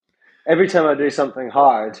every time I do something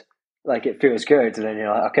hard, like it feels good, and then you're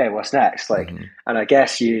like, okay, what's next? Like, Hmm. and I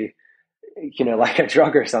guess like a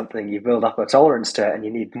drug or something, you build up a tolerance to it, and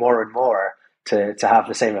you need more and more to have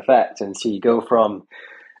the same effect. And so you go from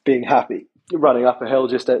being happy running up a hill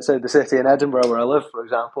just outside the city in Edinburgh, where I live, for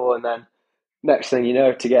example, and then next thing you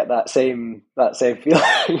know, to get that same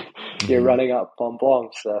feeling, you're Hmm. running up Mont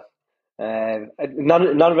Blanc. So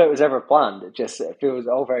none of it was ever planned. It feels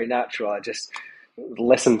all very natural. I just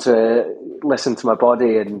listen to my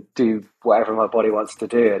body and do whatever my body wants to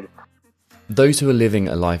do. And Those who are living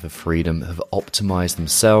a life of freedom have optimized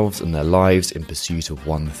themselves and their lives in pursuit of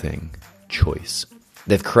one thing: choice.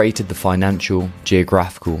 They've created the financial,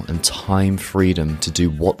 geographical, and time freedom to do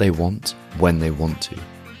what they want when they want to.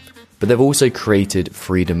 But they've also created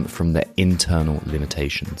freedom from their internal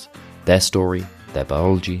limitations, their story, their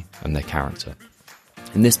biology, and their character.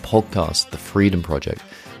 In this podcast, The Freedom Project,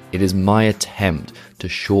 it is my attempt to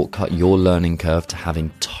shortcut your learning curve to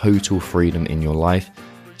having total freedom in your life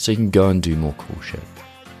so you can go and do more cool shit.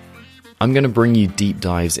 I'm going to bring you deep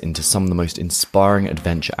dives into some of the most inspiring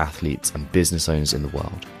adventure athletes and business owners in the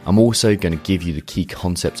world. I'm also going to give you the key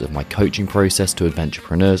concepts of my coaching process to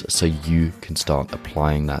adventurepreneurs so you can start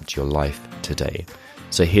applying that to your life today.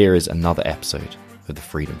 So here is another episode of The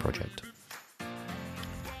Freedom Project.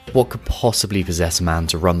 What could possibly possess a man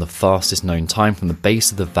to run the fastest known time from the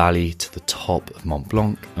base of the valley to the top of Mont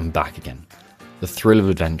Blanc and back again? The thrill of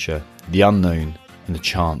adventure, the unknown, and the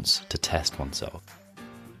chance to test oneself.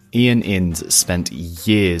 Iain Innes spent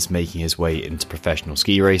years making his way into professional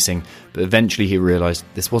ski racing, but eventually he realised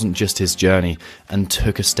this wasn't just his journey and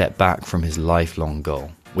took a step back from his lifelong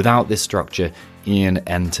goal. Without this structure, Iain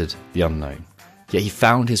entered the unknown. Yet he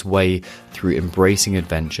found his way through embracing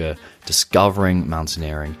adventure, discovering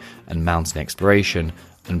mountaineering and mountain exploration,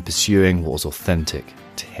 and pursuing what was authentic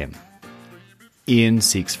to him. Iain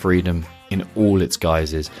seeks freedom in all its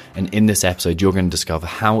guises, and in this episode you're going to discover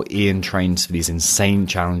how Iain trains for these insane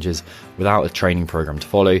challenges without a training program to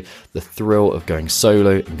follow, the thrill of going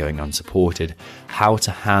solo and going unsupported, how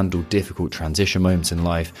to handle difficult transition moments in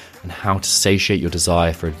life, and how to satiate your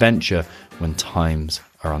desire for adventure when times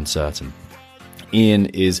are uncertain. Iain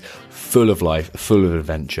is full of life, full of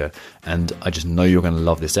adventure, and I just know you're going to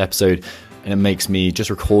love this episode. And it makes me, just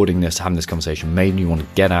recording this, having this conversation, made me want to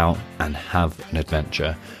get out and have an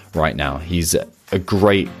adventure right now. He's a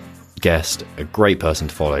great guest, a great person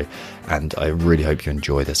to follow, and I really hope you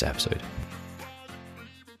enjoy this episode.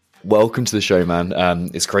 Welcome to the show, man.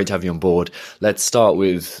 It's great to have you on board. Let's start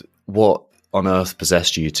with what on earth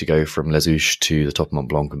possessed you to go from Les Houches to the top of Mont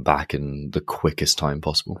Blanc and back in the quickest time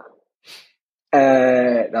possible?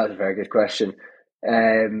 that was a very good question.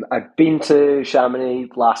 I'd been to Chamonix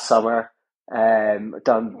last summer.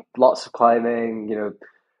 Done lots of climbing,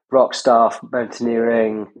 rock stuff,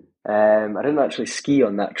 mountaineering. I didn't actually ski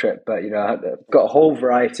on that trip, but I've got a whole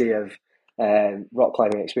variety of rock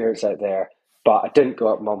climbing experience out there. But I didn't go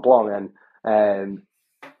up Mont Blanc, and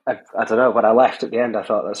I don't know. When I left at the end, I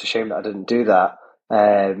thought that's a shame that I didn't do that.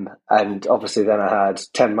 And obviously, then I had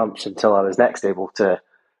 10 months until I was next able to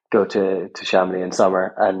go to Chamonix in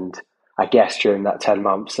summer. And I guess during that 10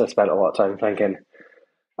 months, I spent a lot of time thinking,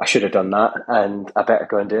 I should have done that, and I better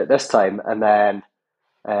go and do it this time. And then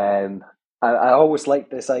I always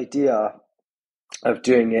liked this idea of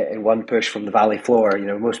doing it in one push from the valley floor.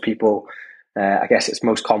 Most people, I guess it's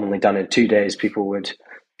most commonly done in 2 days. People would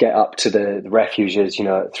get up to the refuges,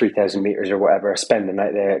 at 3,000 meters or whatever, spend the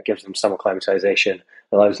night there. It gives them some acclimatization,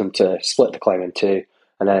 allows them to split the climb in two,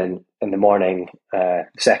 and then in the morning,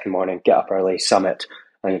 second morning, get up early, summit,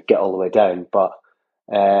 and get all the way down. But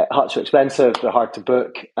huts were expensive, they're hard to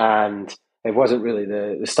book, and it wasn't really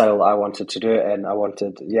the style that I wanted to do it in.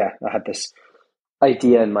 I had this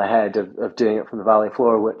idea in my head of doing it from the valley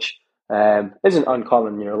floor, which isn't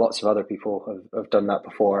uncommon. Lots of other people have done that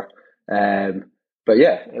before. But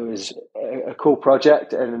yeah, it was a cool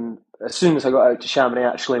project. And as soon as I got out to Chamonix,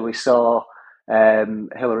 actually, we saw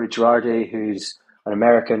Hilary Girardi, who's an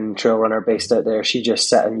American trail runner based out there. She just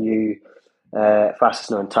set a new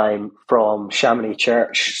fastest known time from Chamonix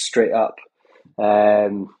Church straight up.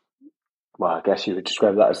 Well, I guess you would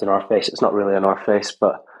describe that as the north face. It's not really a north face,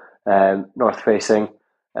 but north facing.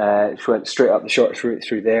 She went straight up the shortest route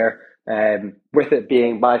through there. With it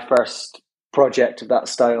being my first project of that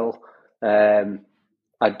style,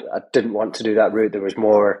 I didn't want to do that route. There was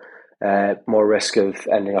more risk of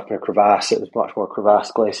ending up in a crevasse. It was much more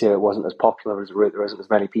crevasse glacier. It wasn't as popular as a route. There wasn't as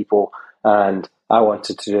many people, and I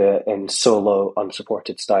wanted to do it in solo,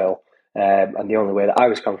 unsupported style. And the only way that I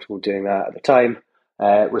was comfortable doing that at the time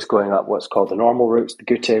was going up what's called the normal routes, the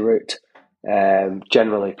Goutte route.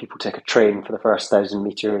 Generally, people take a train for the first 1,000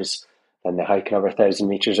 meters, then they hike another 1,000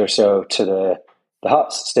 meters or so to the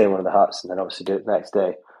huts, stay in one of the huts, and then obviously do it the next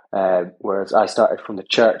day. Whereas I started from the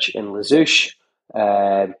church in Les Houches,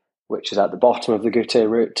 which is at the bottom of the Goûter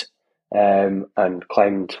route, and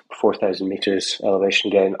climbed 4,000 meters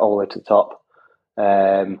elevation gain all the way to the top,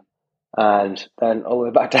 and then all the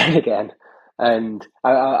way back down again. And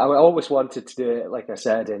I always wanted to do it, like I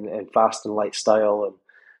said, in fast and light style and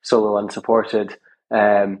solo unsupported.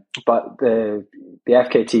 But the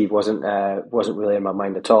FKT wasn't really in my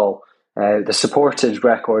mind at all. The supported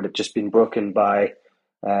record had just been broken by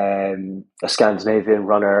a Scandinavian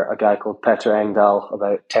runner, a guy called Petter Engdahl,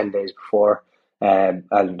 about 10 days before,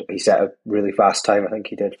 and he set a really fast time. I think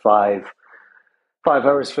he did 5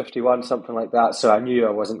 hours 51, something like that. So I knew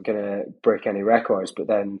I wasn't going to break any records. But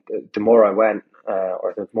then the more I went,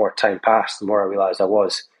 or the more time passed, the more I realized I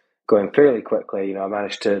was going fairly quickly. I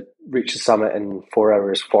managed to reach the summit in 4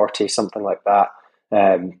 hours 40, something like that,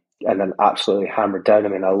 and then absolutely hammered down. I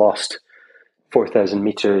mean, I lost 4,000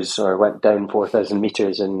 meters, or went down 4,000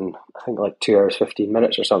 meters in, I think, like 2 hours 15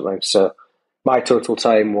 minutes or something. So my total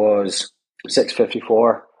time was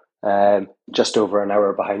 6:54, just over an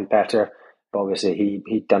hour behind Petter. But obviously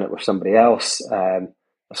he'd done it with somebody else, a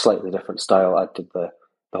slightly different style. I did the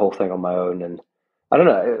whole thing on my own, and I don't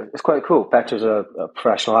know, it's quite cool. Petter's a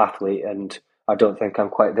professional athlete, and I don't think I'm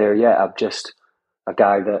quite there yet. I'm just a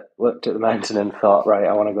guy that looked at the mountain and thought, right,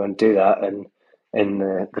 I want to go and do that, and in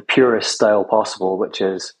the purest style possible, which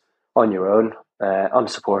is on your own,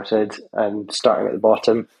 unsupported, and starting at the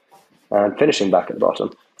bottom and finishing back at the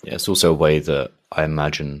bottom. Yeah, it's also a way that I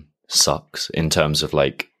imagine sucks in terms of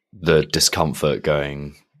like the discomfort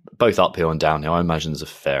going both uphill and downhill. I imagine there's a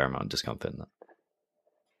fair amount of discomfort in that.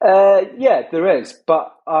 Yeah, there is.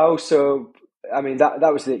 But I also, I mean, that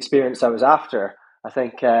was the experience I was after. I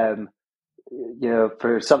think, for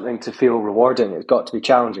something to feel rewarding, it's got to be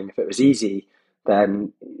challenging. If it was easy,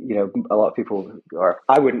 then, a lot of people, or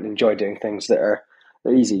I wouldn't enjoy doing things that are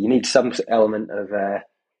easy. You need some element of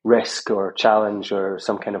risk or challenge or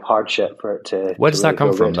some kind of hardship for it to. Where does really that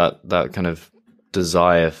come from? good. That kind of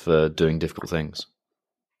desire for doing difficult things?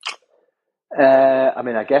 I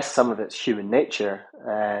mean, I guess some of it's human nature.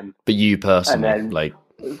 But you personally, and then, like,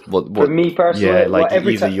 what? For me personally, yeah, like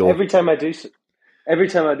every either time I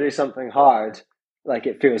do something hard, like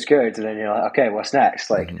it feels good, and then you're like, okay, what's next?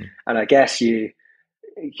 Like, and I guess you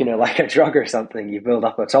like a drug or something, you build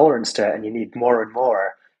up a tolerance to it, and you need more and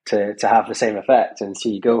more to have the same effect. And so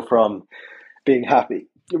you go from being happy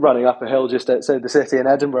running up a hill just outside the city in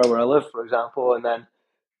Edinburgh, where I live, for example, and then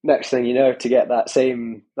next thing you know, to get that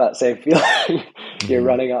same feeling, you're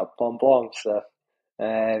running up Mont Blanc. So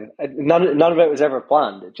none of it was ever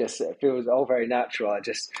planned. It feels all very natural. I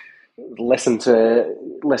just listen to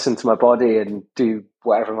my body and do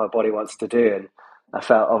whatever my body wants to do, and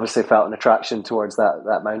I obviously felt an attraction towards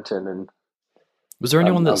that mountain. And was there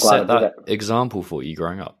anyone that set that it. example for you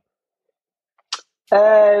growing up?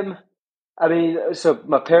 I mean, so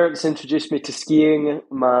my parents introduced me to skiing.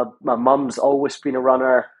 My mum's always been a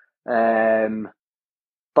runner,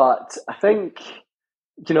 but I think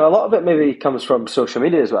a lot of it maybe comes from social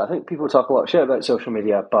media as well. I think people talk a lot of shit about social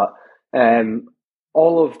media, but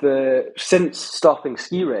since stopping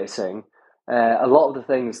ski racing, a lot of the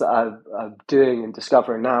things that I'm doing and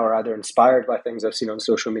discovering now are either inspired by things I've seen on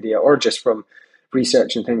social media or just from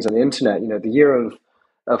researching things on the internet. The year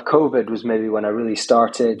of COVID was maybe when I really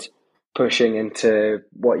started pushing into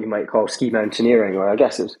what you might call ski mountaineering, or I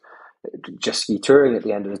guess it's just ski touring at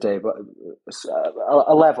the end of the day, but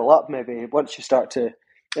a level up maybe. Once you start to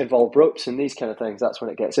involve ropes and these kind of things, that's when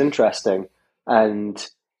it gets interesting. And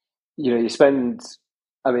you spend,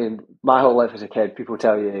 I mean, my whole life as a kid, people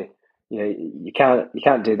tell you, you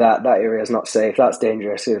can't do that. That area is not safe. That's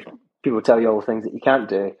dangerous. If people tell you all the things that you can't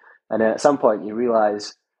do, and then at some point you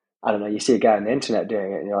realize, I don't know, you see a guy on the internet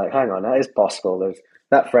doing it, and you're like, hang on, that is possible. There's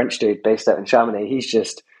that French dude based out in Chamonix. He's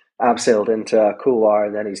just abseiled into a couloir,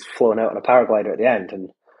 and then he's flown out on a paraglider at the end.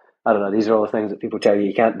 And I don't know, these are all the things that people tell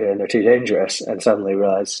you can't do, and they're too dangerous. And suddenly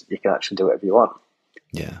realize you can actually do whatever you want.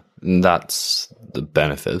 Yeah, and that's the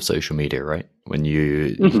benefit of social media, right? When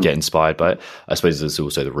you get inspired by it. I suppose there's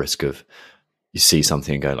also the risk of you see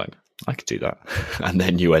something and go like, I could do that. And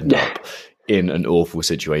then you end up in an awful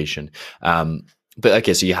situation. But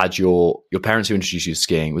okay, so you had your parents who introduced you to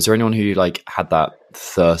skiing. Was there anyone who like had that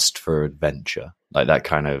thirst for adventure? Like that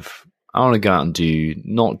kind of, I want to go out and do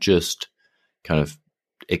not just kind of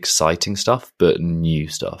exciting stuff, but new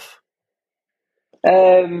stuff?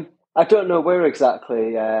 I don't know where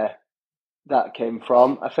exactly that came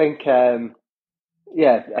from. I think, like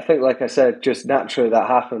I said, just naturally that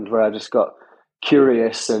happened where I just got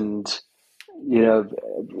curious and you know,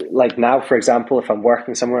 like now, for example, if I'm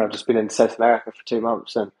working somewhere, I've just been in South America for 2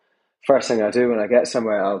 months, and first thing I do when I get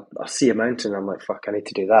somewhere, I'll see a mountain. I'm like, fuck, I need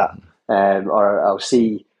to do that. Or I'll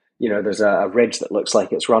see, there's a ridge that looks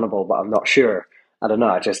like it's runnable, but I'm not sure. I don't know.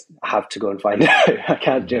 I just have to go and find out. I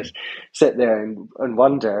can't just sit there and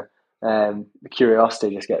wonder. The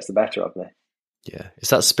curiosity just gets the better of me. Yeah, it's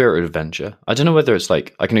that spirit of adventure. I don't know whether it's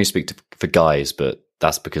like, I can only speak for guys, but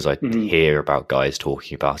that's because I hear about guys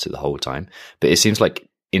talking about it the whole time. But it seems like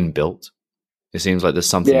inbuilt. It seems like there's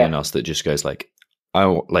something in us that just goes like, I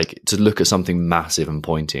like to look at something massive and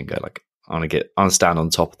pointy and go like, I want to stand on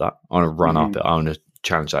top of that. I want to run up it. I want to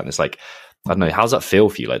challenge that. And it's like, I don't know, how's that feel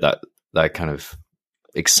for you? Like that kind of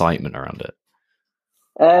excitement around it?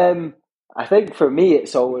 I think for me,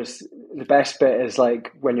 it's always the best bit is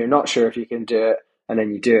like when you're not sure if you can do it and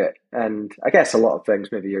then you do it. And I guess a lot of things,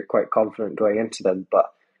 maybe you're quite confident going into them, but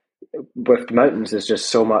with the mountains, there's just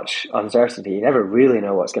so much uncertainty. You never really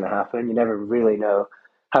know what's going to happen. You never really know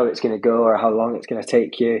how it's going to go or how long it's going to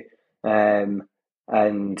take you.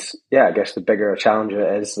 And yeah, I guess the bigger a challenge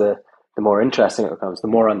it is, the more interesting it becomes, the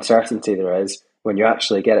more uncertainty there is when you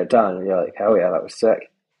actually get it done. And you're like, hell yeah, that was sick.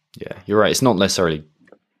 Yeah, you're right. It's not necessarily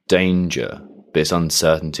danger, but it's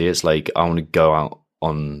uncertainty. It's like, I want to go out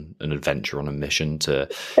on an adventure, on a mission to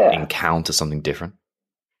encounter something different.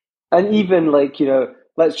 And even like,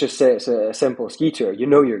 let's just say it's a simple ski tour.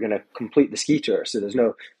 You're going to complete the ski tour. So there's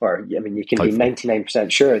you can be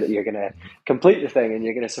 99% sure that you're going to complete the thing and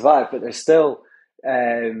you're going to survive. But there's still,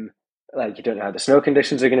 you don't know how the snow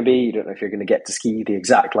conditions are going to be. You don't know if you're going to get to ski the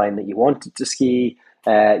exact line that you wanted to ski.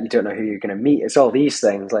 You don't know who you're going to meet. It's all these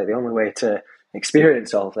things. Like the only way to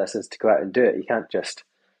experience all of this is to go out and do it. You can't just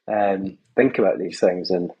think about these things.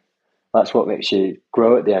 And that's what makes you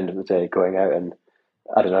grow at the end of the day, going out and,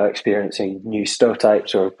 I don't know, experiencing new snow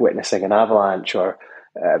types or witnessing an avalanche or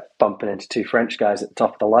bumping into two French guys at the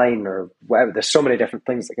top of the line or whatever. There's so many different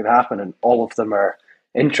things that can happen and all of them are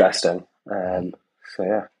interesting. So,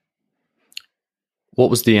 yeah. What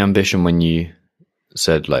was the ambition when you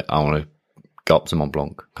said, like, I want to go up to Mont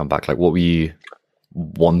Blanc, come back? Like, what were you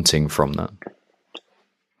wanting from that?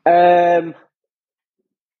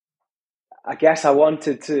 I guess I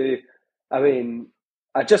wanted to,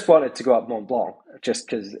 I just wanted to go up Mont Blanc just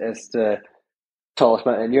because it's the tallest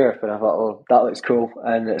mountain in Europe. And I thought, oh, that looks cool.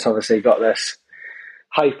 And it's obviously got this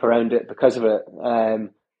hype around it because of it.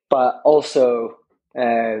 But also,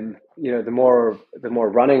 the more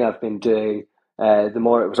running I've been doing, the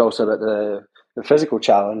more it was also about the physical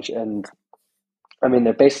challenge. And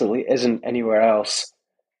there basically isn't anywhere else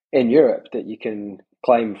in Europe that you can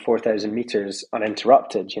climb 4,000 meters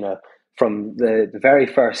uninterrupted. From the very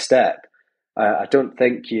first step, I don't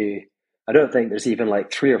think there's even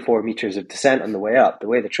like 3 or 4 meters of descent on the way up. The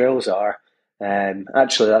way the trails are,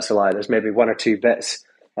 actually that's a lie. There's maybe 1 or 2 bits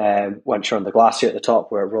once you're on the glacier at the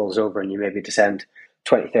top where it rolls over and you maybe descend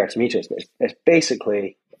 20, 30 meters. But it's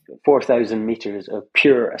basically 4,000 meters of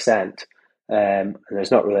pure ascent, and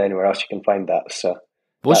there's not really anywhere else you can find that. So,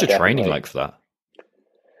 what's your training like for that?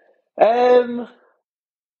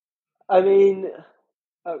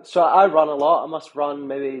 So I run a lot. I must run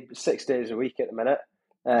maybe 6 days a week at the minute.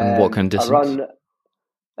 And what kind of distance?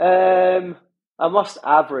 I must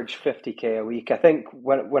average 50k a week. I think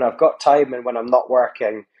when I've got time and when I'm not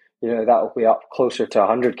working, that'll be up closer to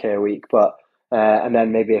 100k a week. But and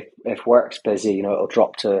then maybe if work's busy, it'll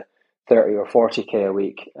drop to 30 or 40k a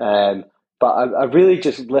week. But I really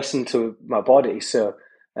just listen to my body. So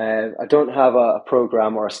I don't have a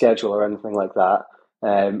program or a schedule or anything like that.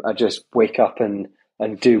 I just wake up and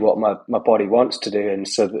do what my body wants to do. And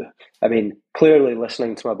so, clearly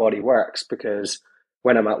listening to my body works because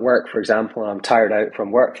when I'm at work, for example, and I'm tired out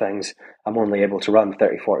from work things, I'm only able to run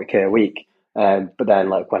 30, 40k a week. But then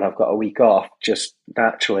like when I've got a week off, just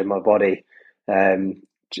naturally my body,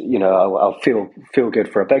 I'll feel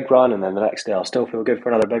good for a big run. And then the next day I'll still feel good for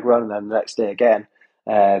another big run. And then the next day again.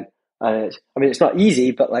 And it's not easy,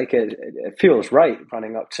 but like it feels right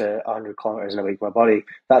running up to 100 kilometers in a week.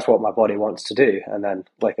 That's what my body wants to do. And then,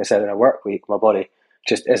 like I said, in a work week, my body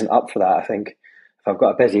just isn't up for that. I think if I've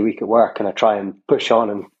got a busy week at work and I try and push on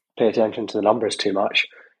and pay attention to the numbers too much,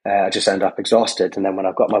 I just end up exhausted. And then when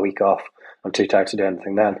I've got my week off, I'm too tired to do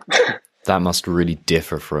anything then. That must really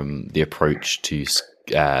differ from the approach to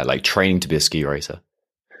like training to be a ski racer.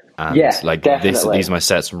 And like definitely. These are my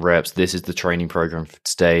sets and reps. This is the training program for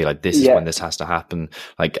today. Like this is when this has to happen.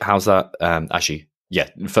 Like how's that?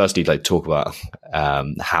 Firstly, like talk about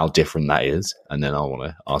how different that is, and then I want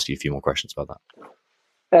to ask you a few more questions about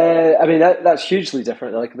that. That's hugely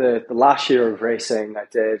different. Like the last year of racing I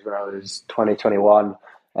did when I was 2021,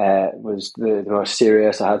 was the most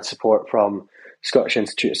serious. I had support from Scottish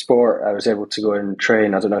Institute of Sport. I was able to go and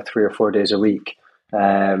train, I don't know, 3 or 4 days a week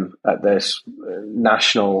at this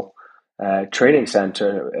national training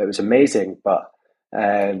centre. It was amazing, but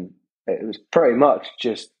it was pretty much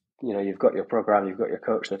just, you've got your program, you've got your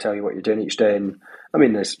coach, they'll tell you what you're doing each day. And I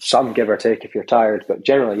mean, there's some give or take if you're tired, but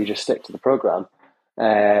generally you just stick to the program.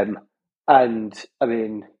 And I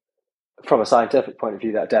mean, from a scientific point of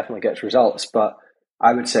view, that definitely gets results. But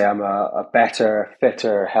I would say I'm a better,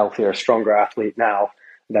 fitter, healthier, stronger athlete now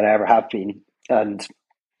than I ever have been. And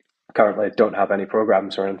currently don't have any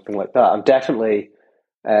programs or anything like that. I'm definitely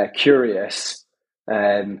curious,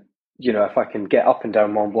 if I can get up and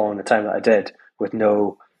down Mont Blanc in the time that I did with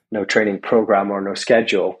no training program or no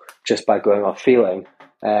schedule, just by going off feeling.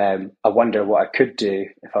 I wonder what I could do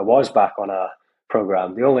if I was back on a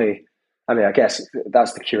program. I guess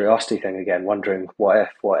that's the curiosity thing again, wondering what if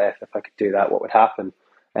I could do that, what would happen?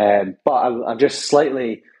 But I'm just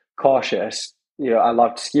slightly cautious. I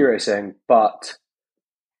loved ski racing, but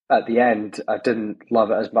at the end, I didn't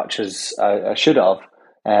love it as much as I should have.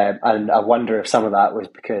 And I wonder if some of that was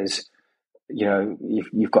because,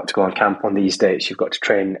 you've got to go on camp on these dates, you've got to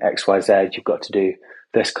train X, Y, Z, you've got to do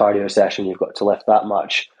this cardio session, you've got to lift that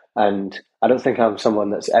much. And I don't think I'm someone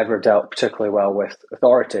that's ever dealt particularly well with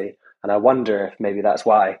authority. And I wonder if maybe that's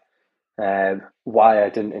why I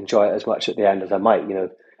didn't enjoy it as much at the end as I might.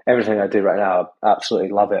 Everything I do right now, I absolutely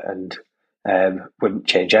love it and wouldn't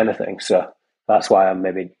change anything. So that's why I'm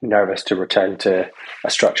maybe nervous to return to a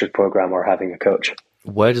structured program or having a coach.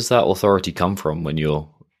 Where does that authority come from when you're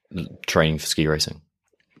training for ski racing?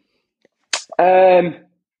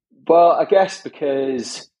 Well, I guess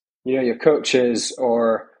because, your coaches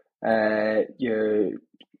or your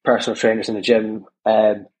personal trainers in the gym,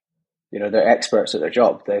 they're experts at their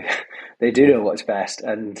job. They do know what's best,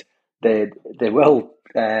 and they will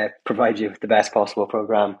provide you with the best possible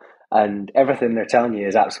program, and everything they're telling you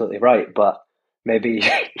is absolutely right. But maybe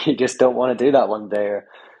you just don't want to do that one day, or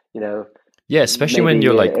yeah, especially when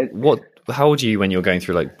you're like, how old are you when you're going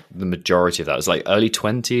through like the majority of that? It's like early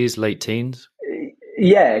 20s, late teens.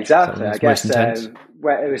 Yeah, exactly. I guess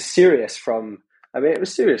where it was serious from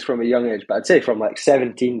a young age, but I'd say from like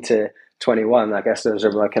 17 to 21. I guess those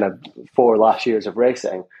are my kind of 4 last years of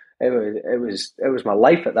racing. It was my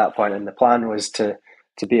life at that point, and the plan was to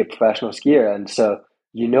be a professional skier. And so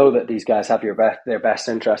that these guys have their best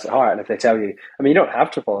interest at heart. And if they tell you, I mean, you don't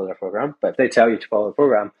have to follow their program, but if they tell you to follow the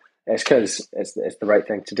program, it's because it's the right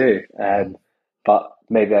thing to do. But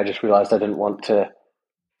maybe I just realized I didn't want to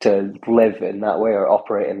live in that way or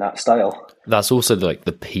operate in that style. That's also like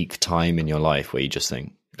the peak time in your life where you just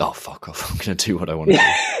think, oh, fuck off, I'm going to do what I want to do.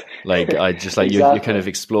 Like, I just like, exactly. You're kind of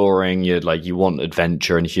exploring, you want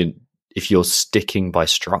adventure. And if you're sticking by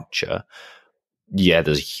structure, yeah,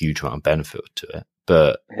 there's a huge amount of benefit to it.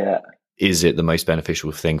 But is it the most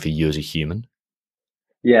beneficial thing for you as a human?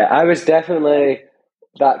 Yeah, I was definitely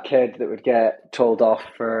that kid that would get told off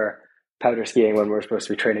for powder skiing when we're supposed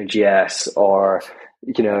to be training GS, or,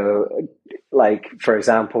 like, for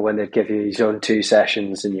example, when they'd give you zone 2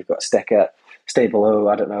 sessions and you've got to stay below,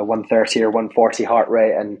 I don't know, 130 or 140 heart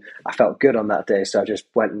rate. And I felt good on that day. So I just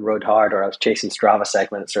went and rode hard, or I was chasing Strava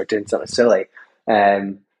segments or doing something silly.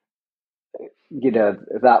 That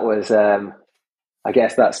was, I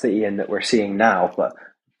guess that's the Iain that we're seeing now, but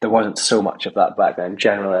there wasn't so much of that back then.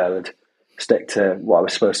 Generally, I would stick to what I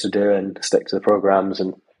was supposed to do and stick to the programs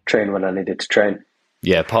and train when I needed to train.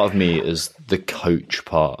 Yeah, part of me is the coach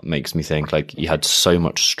part makes me think like you had so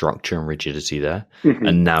much structure and rigidity there. Mm-hmm.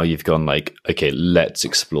 And now you've gone like, okay, let's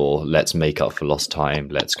explore, let's make up for lost time.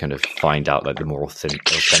 Let's kind of find out like the more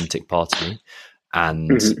authentic part of me.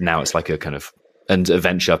 And now it's like a kind of, and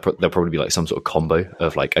eventually there'll probably be like some sort of combo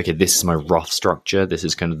of like, okay, this is my rough structure. This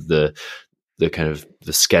is kind of the kind of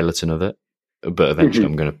the skeleton of it. But eventually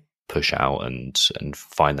I'm going to push out and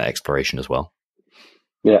find that exploration as well.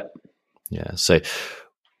 Yeah. Yeah. So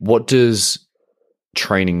what does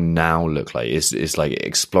training now look like? Is like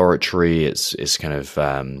exploratory? It's kind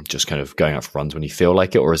of just kind of going out for runs when you feel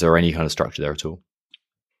like it, or is there any kind of structure there at all?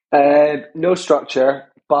 No structure,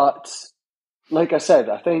 but like I said,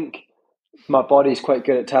 I think my body's quite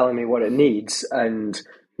good at telling me what it needs, and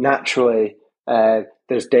naturally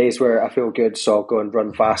there's days where I feel good, so I'll go and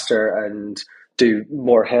run faster and do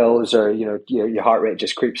more hills, or your heart rate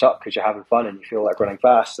just creeps up because you're having fun and you feel like running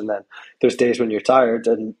fast. And then there's days when you're tired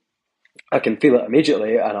and I can feel it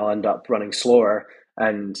immediately and I'll end up running slower.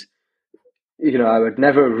 And I would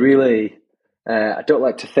never really I don't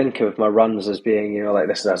like to think of my runs as being like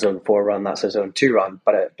this is a zone 4 run, that's a zone 2 run,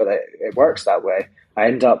 but it works that way. I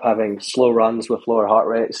end up having slow runs with lower heart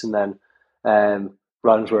rates, and then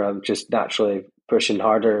runs where I'm just naturally pushing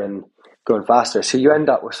harder and going faster. So you end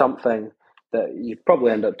up with something that you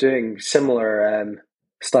probably end up doing similar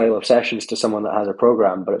style of sessions to someone that has a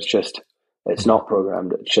program, but it's not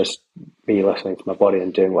programmed. It's just me listening to my body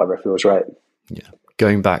and doing whatever feels right. Yeah.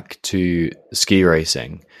 Going back to ski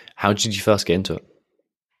racing, how did you first get into it?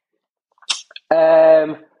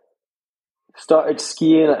 Started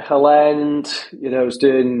skiing at Helland.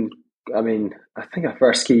 I think I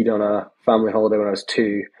first skied on a family holiday when I was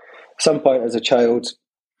 2. At some point as a child,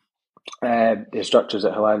 the instructors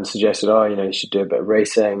at Helland suggested, you should do a bit of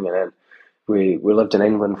racing. And then we lived in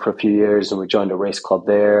England for a few years, and we joined a race club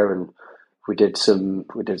there, and we did some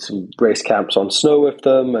race camps on snow with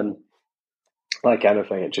them. And like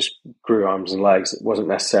anything, it just grew arms and legs. It wasn't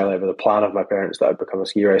necessarily ever the plan of my parents that I'd become a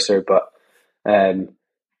ski racer, but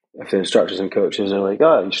if the instructors and coaches are like,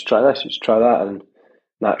 oh, you should try this, you should try that, and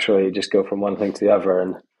naturally you just go from one thing to the other,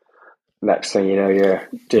 and next thing you know, you're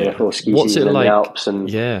doing a full ski season in the Alps.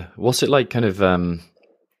 And what's it like kind of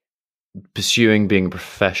pursuing being a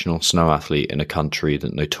professional snow athlete in a country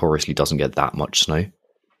that notoriously doesn't get that much snow?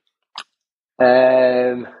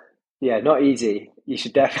 Not easy. You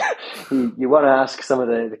should definitely you want to ask some of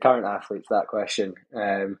the current athletes that question.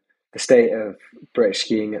 The state of British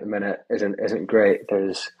skiing at the minute isn't great.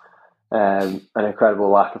 There's an incredible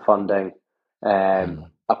lack of funding.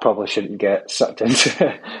 I probably shouldn't get sucked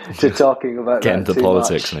into to talking about get into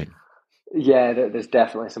politics, mate. Yeah, there's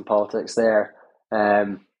definitely some politics there.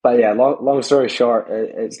 But yeah, long story short,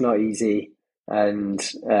 it's not easy, and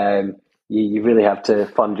you really have to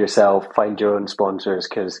fund yourself, find your own sponsors,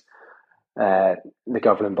 because the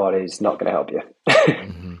governing body is not going to help you.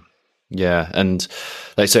 Mm-hmm. Yeah, and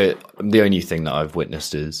so the only thing that I've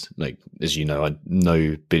witnessed is, like, as you know, I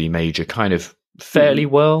know Billy Major kind of fairly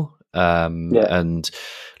well, and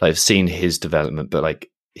like, I've seen his development, but like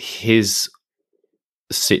his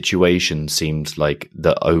situation seemed like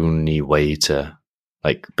the only way to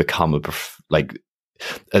like become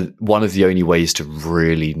one of the only ways to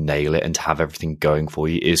really nail it and to have everything going for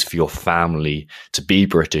you is for your family to be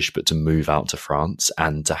British, but to move out to France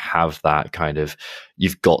and to have that kind of,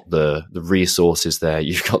 you've got the resources there,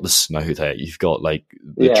 you've got the snow there, you've got like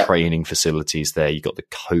the training facilities there, you've got the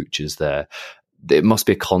coaches there. It must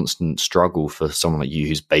be a constant struggle for someone like you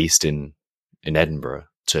who's based in Edinburgh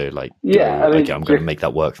to like, I'm going to make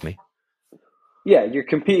that work for me. Yeah, you're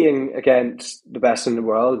competing against the best in the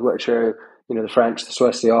world, which are, the French, the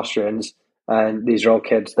Swiss, the Austrians, and these are all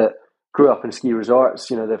kids that grew up in ski resorts.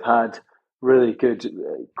 They've had really good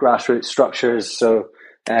grassroots structures, so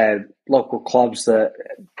local clubs that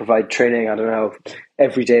provide training, I don't know,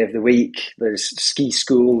 every day of the week. There's ski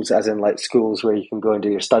schools, as in like schools where you can go and do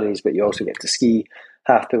your studies, but you also get to ski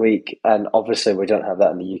half the week, and obviously we don't have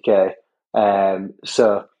that in the UK.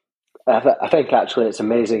 So I think actually it's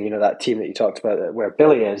amazing, that team that you talked about, where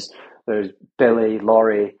Billy is, there's Billy,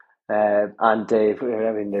 Laurie, and Dave.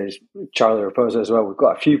 I mean, there's Charlie Raposa as well. We've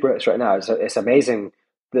got a few Brits right now. It's amazing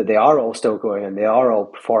that they are all still going and they are all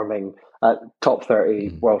performing at top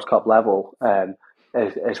 30 World Cup level.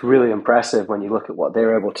 It's really impressive when you look at what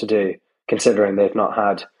they're able to do, considering they've not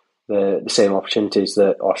had the same opportunities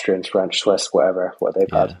that Austrians, French, Swiss, what they've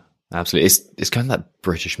had. Absolutely. It's kind of that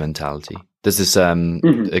British mentality. There's this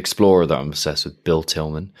explorer that I'm obsessed with, Bill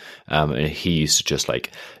Tillman, and he used to just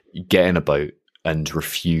like get in a boat and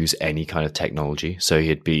refuse any kind of technology. So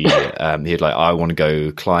he'd be, I want to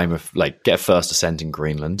go climb, get a first ascent in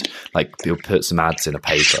Greenland. Like, he'll put some ads in a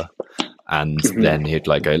paper, and then he'd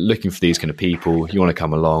like go looking for these kind of people. You want to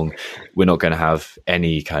come along? We're not going to have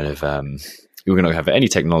any kind of, we're going to have any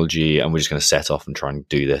technology, and we're just going to set off and try and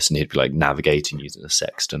do this. And he'd be like navigating using a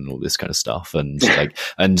sextant and all this kind of stuff. And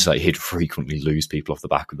he'd frequently lose people off the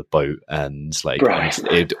back of the boat. And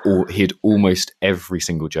he'd almost every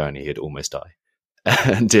single journey, he'd almost die.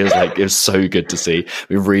 And it was so good to see.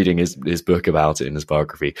 We're reading his book about it in his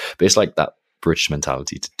biography, but it's like that British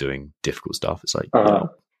mentality to doing difficult stuff. It's like,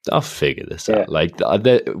 I'll figure this out. Like,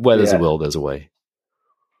 where there's a will, there's a way.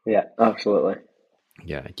 Yeah, absolutely.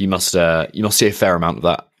 Yeah, you must see a fair amount of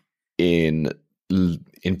that in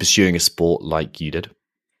pursuing a sport like you did.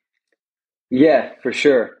 Yeah, for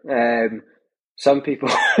sure. Some people,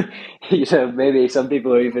 maybe some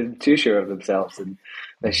people are even too sure of themselves, and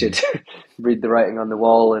they should read the writing on the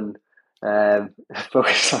wall and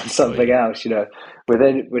focus on something else.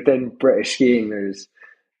 Within British skiing,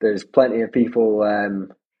 there's plenty of people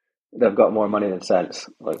that've got more money than sense.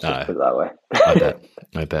 Let's just put it that way.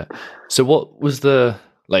 I bet. So, what was the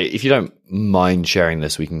if you don't mind sharing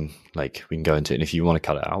this, we can go into it, and if you want to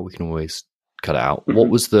cut it out, we can always cut it out. What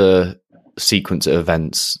was the sequence of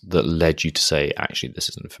events that led you to say, actually, this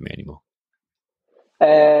isn't for me anymore?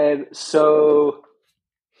 So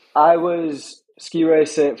I was ski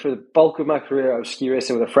racing for the bulk of my career. I was ski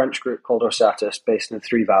racing with a French group called Osatis, based in the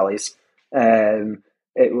Three Valleys.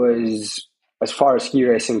 It was, as far as ski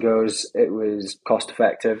racing goes, it was cost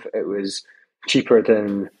effective. It was cheaper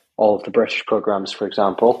than all of the British programs, for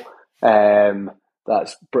example.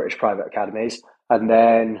 That's British private academies. And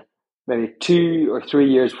then maybe 2 or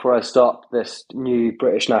 3 years before I stopped, this new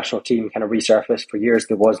British national team kind of resurfaced. For years,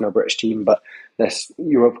 there was no British team, but this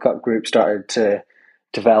Europa Cup group started to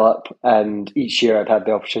develop, and each year I'd had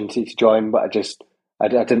the opportunity to join, but I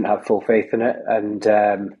didn't have full faith in it, and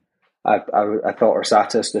I thought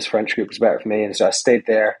Orsatis, this French group, was better for me, and so I stayed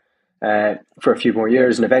there for a few more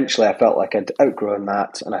years, and eventually I felt like I'd outgrown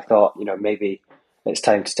that, and I thought, maybe it's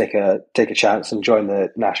time to take a chance and join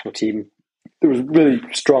the national team. There was a really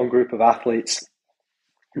strong group of athletes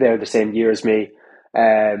there the same year as me,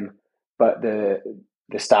 but the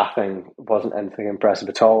staffing wasn't anything impressive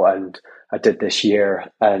at all, and I did this year,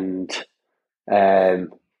 and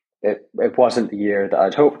it wasn't the year that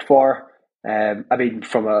I'd hoped for. I mean,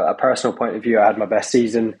 from a personal point of view, I had my best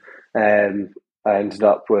season. I ended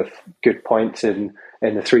up with good points in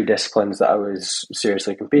the three disciplines that I was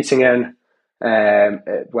seriously competing in.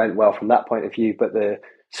 It went well from that point of view, but the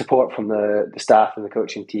support from the staff and the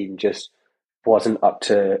coaching team just wasn't up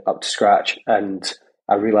to scratch, and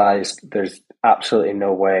I realised there's absolutely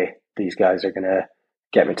no way these guys are going to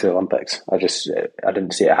get me to the Olympics. I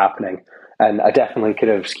didn't see it happening, and I definitely could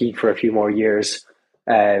have skied for a few more years.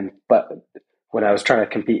 But when I was trying to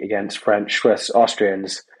compete against French, Swiss,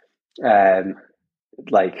 Austrians, you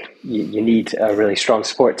need a really strong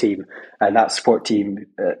support team, and that support team,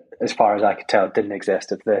 as far as I could tell, didn't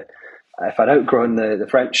exist. If I'd outgrown the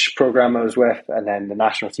French program I was with, and then the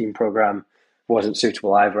national team program wasn't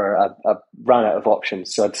suitable either, I ran out of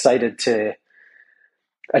options. So I decided to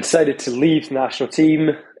leave the national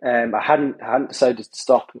team. I hadn't decided to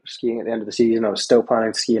stop skiing at the end of the season. I was still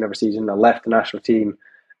planning to ski another season. I left the national team,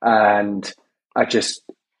 and I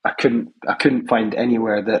couldn't find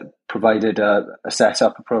anywhere that provided a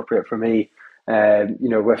setup appropriate for me.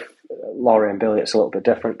 With Laurie and Billy, it's a little bit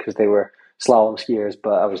different because they were slalom skiers,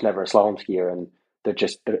 but I was never a slalom skier, and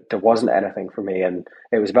there wasn't anything for me. And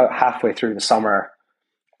it was about halfway through the summer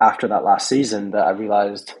after that last season that I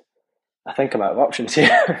realized, I think I'm out of options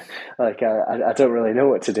here. I don't really know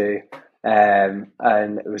what to do. And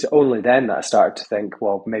it was only then that I started to think,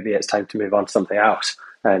 well, maybe it's time to move on to something else.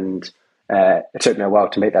 And it took me a while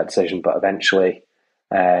to make that decision, but eventually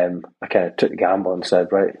I kind of took the gamble and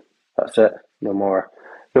said, right, that's it. No more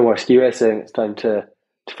ski racing. It's time to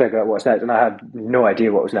figure out what's next. And I had no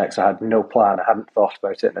idea what was next. I had no plan. I hadn't thought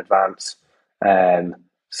about it in advance.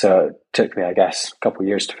 So it took me, I guess, a couple of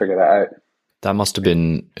years to figure that out. That must have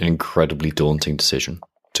been an incredibly daunting decision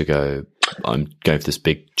to go, I'm going for this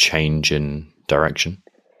big change in direction.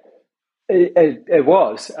 It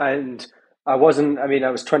was. And I was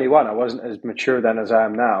 21. I wasn't as mature then as I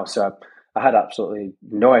am now. So I had absolutely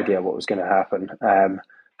no idea what was going to happen.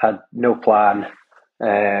 Had no plan,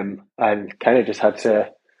 and kind of just had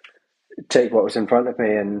to take what was in front of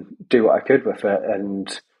me and do what I could with it.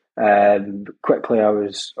 And quickly I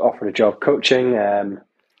was offered a job coaching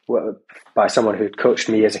by someone who'd coached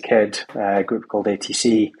me as a kid, a group called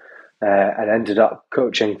ATC, and ended up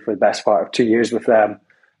coaching for the best part of 2 years with them.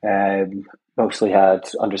 Mostly had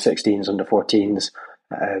under 16s, under 14s,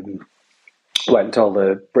 went to all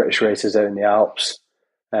the British races out in the Alps.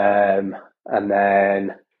 And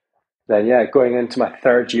then going into my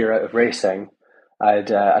third year out of racing,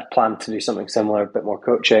 I'd planned to do something similar, a bit more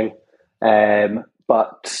coaching.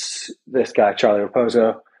 But this guy, Charlie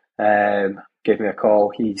Raposo, gave me a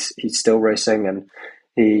call. He's still racing, and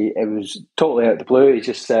it was totally out of the blue. He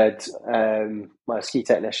just said, my ski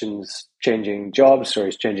technician's changing jobs, or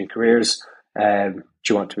he's changing careers. Do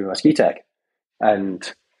you want to be my ski tech?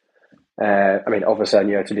 And obviously I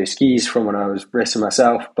knew how to do skis from when I was racing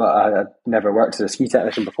myself, but I had never worked as a ski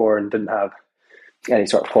technician before and didn't have any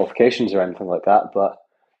sort of qualifications or anything like that. But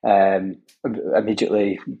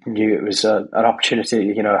immediately knew it was an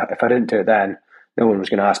opportunity. If I didn't do it then, no one was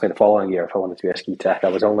going to ask me the following year if I wanted to be a ski tech. I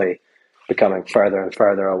was only becoming further and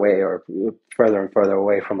further away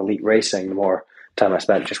from elite racing the more time I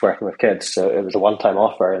spent just working with kids. So it was a one-time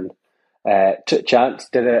offer, and took a chance,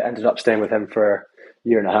 did it, ended up staying with him for a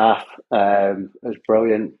year and a half. It was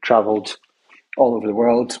brilliant, travelled all over the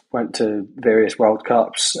world, went to various World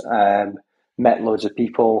Cups, met loads of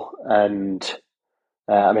people, and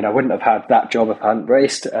I wouldn't have had that job if I hadn't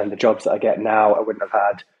raced, and the jobs that I get now I wouldn't have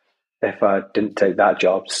had if I didn't take that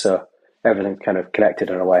job. So everything's kind of connected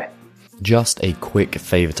in a way. Just a quick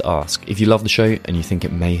favour to ask. If you love the show and you think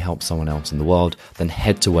it may help someone else in the world, then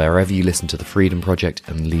head to wherever you listen to The Freedom Project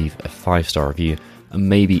and leave a 5-star review, and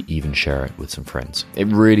maybe even share it with some friends. It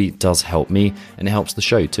really does help me, and it helps the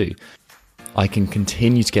show too. I can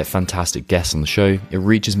continue to get fantastic guests on the show, it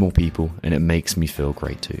reaches more people, and it makes me feel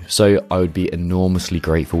great too. So I would be enormously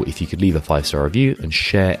grateful if you could leave a 5-star review and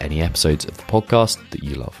share any episodes of the podcast that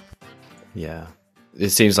you love. Yeah. It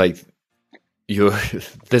seems like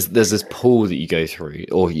there's this pull that you go through,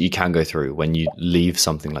 or you can go through, when you leave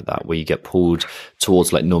something like that, where you get pulled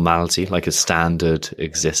towards like normality, like a standard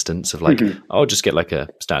existence of like, I'll just get like a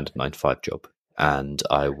standard 9 to 5 job, and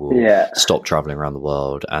I will stop traveling around the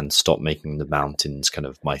world and stop making the mountains kind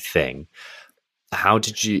of my thing. How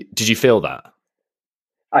did you feel that?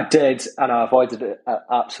 I did, and I avoided it at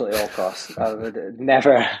absolutely all costs. I would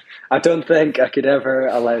never, I don't think I could ever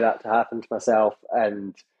allow that to happen to myself.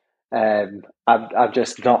 And I'm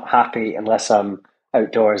just not happy unless I'm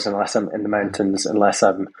outdoors, unless I'm in the mountains, unless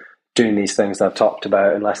I'm doing these things that I've talked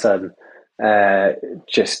about, unless I'm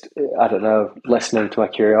just, I don't know, listening to my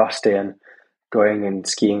curiosity and going and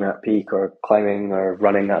skiing that peak or climbing or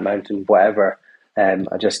running that mountain, whatever.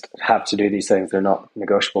 I just have to do these things. They're not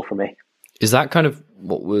negotiable for me. Is that kind of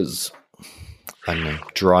what was, I don't know,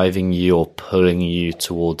 driving you or pulling you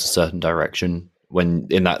towards a certain direction when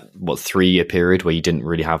in that 3-year period where you didn't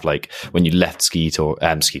really have, like, when you left ski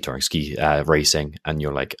racing, and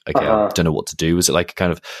you're like, okay, I don't know what to do? Was it like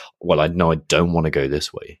kind of, well, I know I don't want to go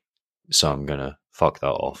this way, so I'm gonna fuck that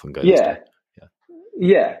off and go this way?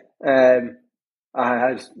 Yeah. I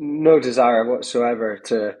had no desire whatsoever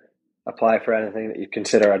to apply for anything that you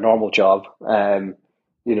consider a normal job.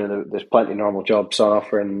 There's plenty of normal jobs on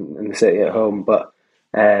offer in the city at home, but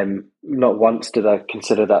not once did I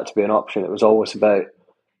consider that to be an option. It was always about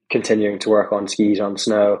continuing to work on skis, on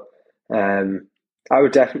snow. I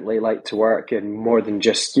would definitely like to work in more than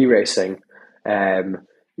just ski racing.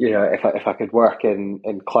 If I could work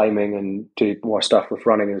in climbing and do more stuff with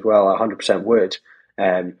running as well, I 100% would.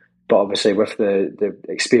 But obviously with the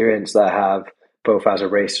experience that I have, both as a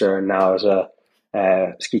racer and now as a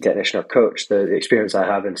ski technician or coach, the experience I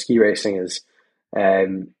have in ski racing is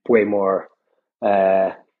way more.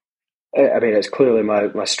 It's clearly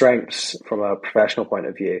my strengths from a professional point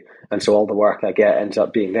of view, and so all the work I get ends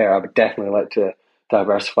up being there. I would definitely like to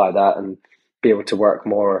diversify that and be able to work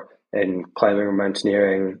more in climbing or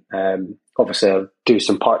mountaineering. Obviously, I'll do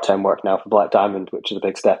some part-time work now for Black Diamond, which is a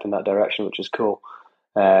big step in that direction, which is cool.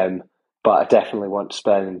 But I definitely want to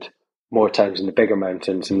spend more times in the bigger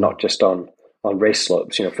mountains and not just on race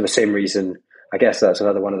slopes. For the same reason, I guess that's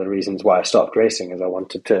another one of the reasons why I stopped racing, is I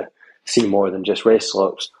wanted to see more than just race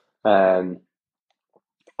slopes. And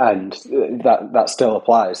that still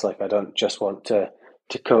applies. Like, I don't just want to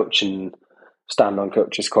coach and stand on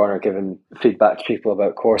coach's corner giving feedback to people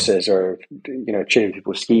about courses or tuning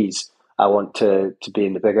people's skis. I want to be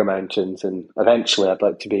in the bigger mountains, and eventually I'd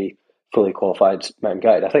like to be fully qualified mountain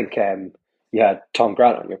guide. I think you had Tom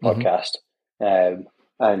Grant on your podcast, I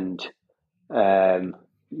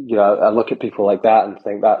look at people like that and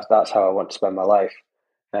think that's how I want to spend my life.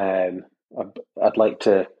 I'd like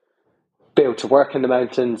to be able to work in the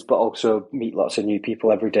mountains, but also meet lots of new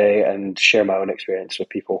people every day and share my own experience with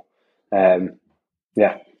people. Man,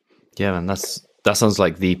 that sounds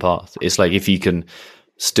like the path. It's like, if you can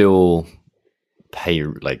still pay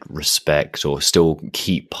like respect or still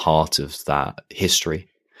keep part of that history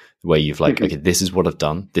where you've like, okay, this is what I've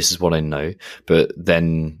done, this is what I know, but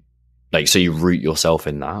then like, so you root yourself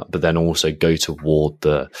in that, but then also go toward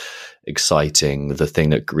the exciting, the thing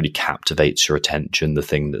that really captivates your attention, the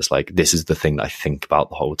thing that's like, this is the thing that I think about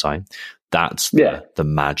the whole time. That's the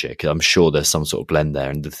magic. I'm sure there's some sort of blend there.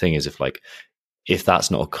 And the thing is, if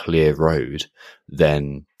that's not a clear road,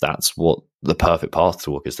 then that's what the perfect path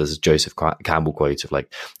to walk is. There's a Joseph Campbell quote of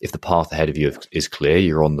like, if the path ahead of you is clear,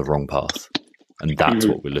 you're on the wrong path. And that's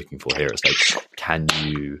what we're looking for here. It's like,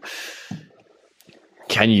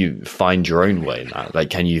 can you find your own way in that? Like,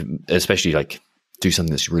 can you especially like do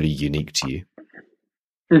something that's really unique to you?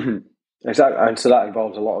 Exactly. And so that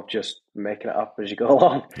involves a lot of just making it up as you go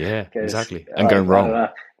along. Yeah, exactly. And going wrong.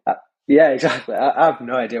 Yeah, exactly. I have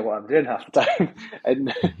no idea what I'm doing half the time.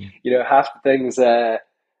 And, half the things,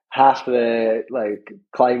 half the like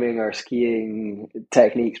climbing or skiing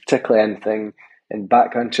techniques, particularly anything in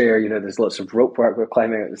backcountry, or, there's lots of rope work with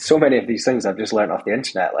climbing. So many of these things I've just learned off the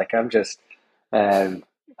internet. Like, I'm just, I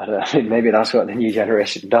don't know, maybe that's what the new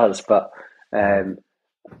generation does, but I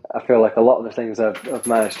feel like a lot of the things I've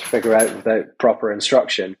managed to figure out without proper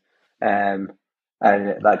instruction. And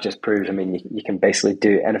that just proves, you can basically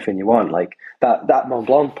do anything you want. Like that Mont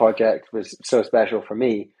Blanc project was so special for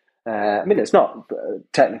me. I mean, it's not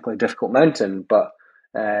technically a difficult mountain, but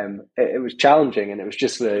it was challenging, and it was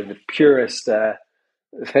just the purest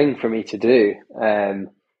thing for me to do. And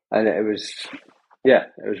it was, yeah,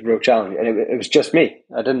 it was real challenging, and it was just me.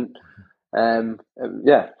 I didn't,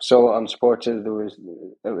 yeah, so unsupported.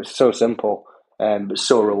 It was so simple, but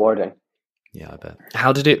so rewarding. Yeah, I bet.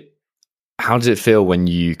 How did it feel when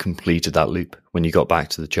you completed that loop? When you got back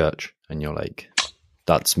to the church and you're like,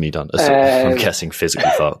 "That's me done." I'm guessing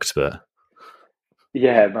physically fucked, but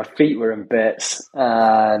yeah, my feet were in bits,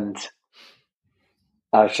 and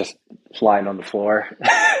I was just lying on the floor,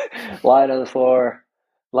 lying on the floor,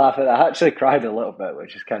 laughing. I actually cried a little bit,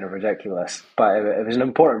 which is kind of ridiculous, but it was an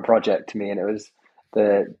important project to me, and it was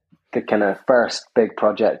the kind of first big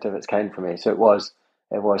project of its kind for me. So it was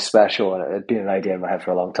special, and it had been an idea in my head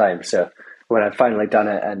for a long time. So when I'd finally done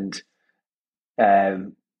it, and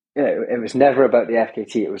it was never about the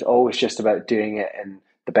FKT. It was always just about doing it in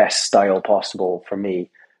the best style possible for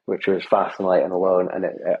me, which was fast and light and alone, and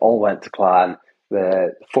it all went to plan.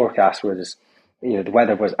 The forecast was, the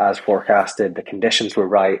weather was as forecasted. The conditions were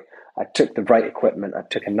right. I took the right equipment. I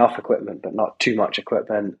took enough equipment, but not too much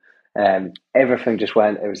equipment. Everything just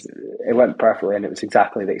went. It went perfectly, and it was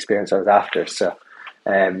exactly the experience I was after. So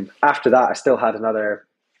after that, I still had another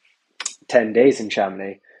 10 days in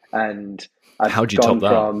Chamonix, and how'd you top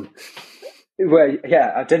that? Well,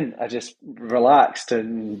 yeah, I didn't. I just relaxed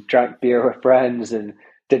and drank beer with friends and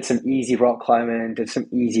did some easy rock climbing, did some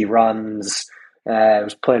easy runs. I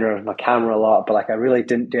was playing around with my camera a lot, but I really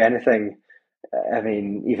didn't do anything. I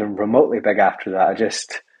mean, even remotely big after that.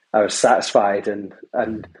 I was satisfied, and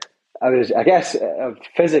I guess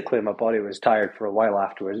physically my body was tired for a while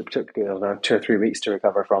afterwards. It took 2 or 3 weeks to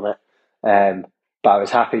recover from it. But I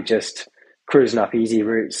was happy just cruising up easy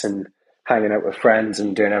routes and hanging out with friends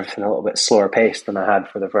and doing everything a little bit slower paced than I had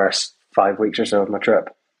for the first 5 weeks or so of my trip.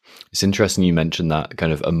 It's interesting you mentioned that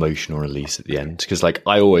kind of emotional release at the end, because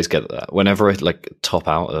I always get that whenever I top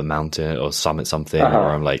out a mountain or summit something,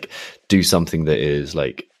 or I'm do something that is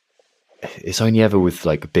it's only ever with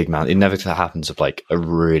a big mountain. It never happens with a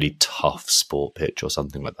really tough sport pitch or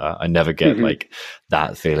something like that. I never get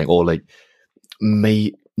that feeling, or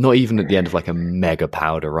not even at the end of a mega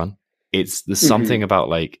powder run. There's something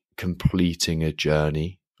about completing a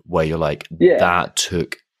journey where you're that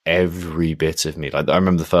took every bit of me. I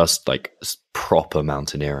remember the first proper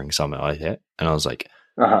mountaineering summit I hit, and I was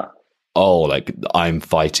I'm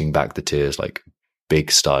fighting back the tears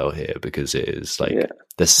big style here, because it is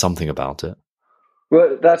there's something about it.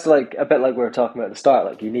 Well, that's a bit like we were talking about at the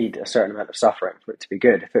start. You need a certain amount of suffering for it to be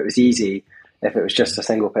good. If it was easy, if it was just a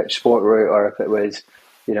single pitch sport route, or if it was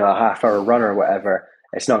a half-hour run or whatever,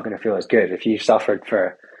 it's not going to feel as good. If you suffered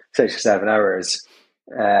for 6 or 7 hours,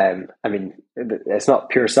 I mean, it's not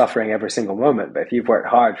pure suffering every single moment, but if you've worked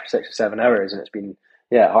hard for 6 or 7 hours, and it's been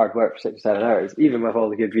hard work for 6 or 7 hours, even with all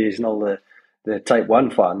the good views and all the type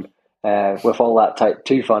 1 fun, with all that type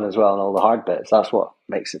 2 fun as well and all the hard bits, that's what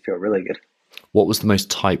makes it feel really good. What was the most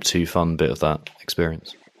type 2 fun bit of that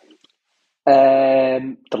experience?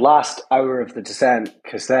 The last hour of the descent,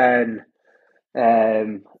 because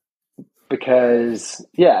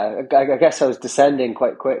I guess I was descending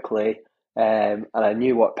quite quickly, and I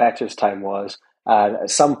knew what Petra's time was, and at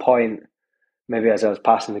some point, maybe as I was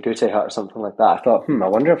passing the Gute hut or something like that, I thought, I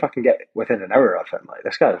wonder if I can get within an hour of him.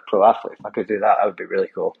 This guy's a pro athlete. If I could do that, that would be really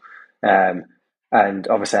cool. And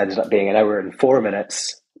obviously I ended up being an hour and 4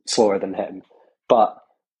 minutes slower than him, but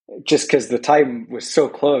just because the time was so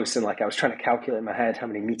close, and I was trying to calculate in my head how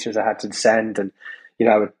many meters I had to descend, and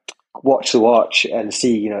I would watch the watch and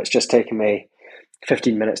see, it's just taken me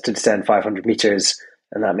 15 minutes to descend 500 meters,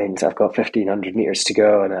 and that means I've got 1,500 meters to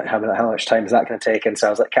go, and how much time is that going to take? And so I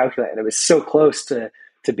was calculating. It was so close to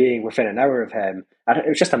being within an hour of him. It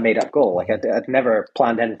was just a made up goal. I'd never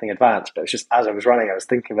planned anything advanced, but it was just as I was running, I was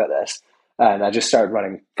thinking about this, and I just started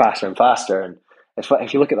running faster and faster. And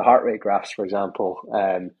if you look at the heart rate graphs, for example,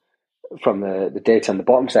 from the data in the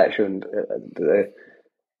bottom section,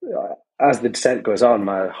 as the descent goes on,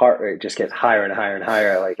 my heart rate just gets higher and higher and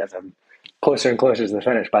higher, as I'm closer and closer to the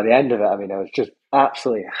finish. By the end of it, I mean, I was just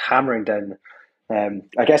absolutely hammering down.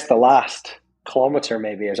 I guess the last kilometre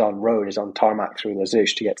maybe is on tarmac through Les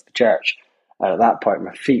Houches to get to the church. And at that point,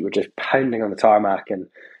 my feet were just pounding on the tarmac, and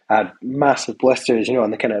I had massive blisters,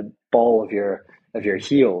 on the kind of ball of your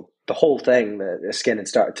heel. The whole thing, the skin had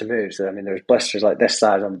started to move. So, I mean, there was blisters like this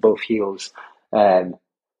size on both heels. And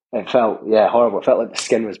it felt, horrible. It felt like the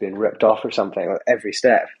skin was being ripped off or something at every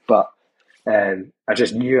step. But I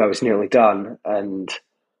just knew I was nearly done. And,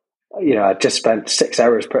 I just spent 6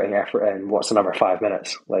 hours putting effort in. What's another 5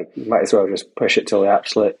 minutes? You might as well just push it till the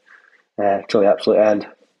absolute end.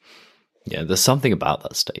 Yeah, there's something about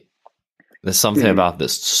that state. There's something about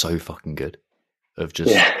that's so fucking good. Of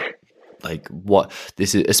just like what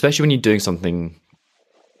this is, especially when you're doing something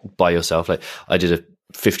by yourself. Like I did a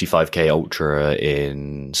 55k ultra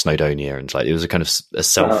in Snowdonia, and like it was a kind of a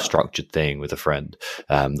self-structured thing with a friend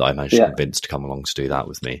that I managed to convince to come along to do that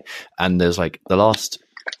with me. And there's like the last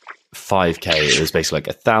 5k, it was basically like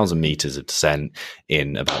 1,000 meters of descent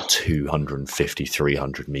in about 250,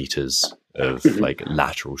 300 meters of like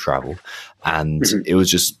lateral travel, and it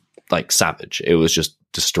was just like savage. It was just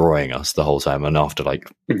destroying us the whole time. And after like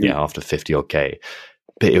after 50 odd k,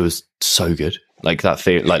 but it was so good. Like that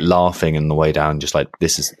feel, like laughing on the way down, just like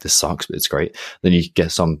this sucks, but it's great. Then you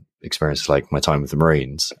get some experience like my time with the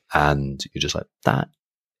Marines, and you're just like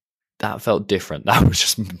that felt different. That was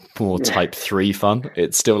just more type 3 fun.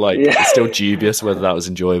 It's still like it's still dubious whether that was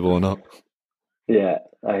enjoyable or not. Yeah,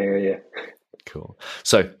 I hear you. Cool.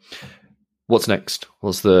 So what's next?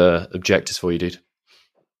 What's the objectives for you, dude?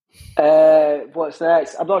 What's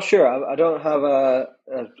next? I'm not sure. I don't have a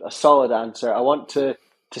solid answer. I want to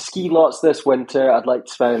ski lots this winter. I'd like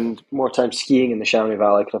to spend more time skiing in the Chamonix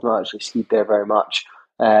Valley because I've not actually skied there very much.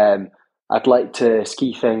 I'd like to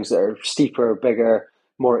ski things that are steeper, bigger,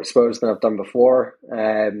 more exposed than I've done before.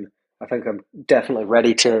 I think I'm definitely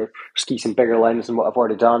ready to ski some bigger lines than what I've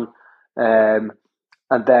already done. And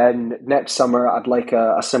then next summer, I'd like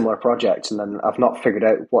a similar project, and then I've not figured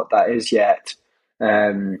out what that is yet.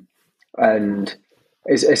 And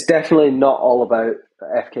it's definitely not all about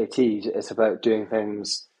FKTs. It's about doing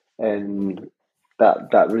things in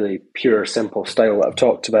that really pure, simple style that I've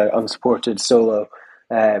talked about, unsupported, solo.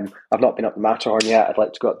 I've not been up the Matterhorn yet. I'd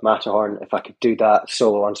like to go up the Matterhorn. If I could do that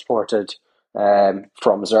solo, unsupported,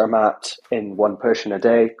 from Zermatt in one push in a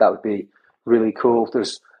day, that would be really cool.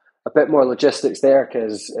 There's a bit more logistics there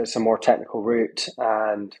because it's a more technical route,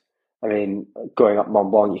 and I mean, going up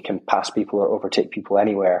Mont Blanc, you can pass people or overtake people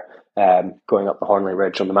anywhere. Going up the Hornley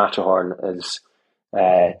Ridge on the Matterhorn is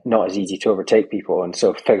not as easy to overtake people, and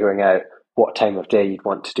so figuring out what time of day you'd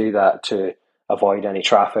want to do that to avoid any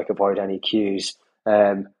traffic, avoid any queues.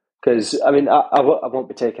 Because I mean, I won't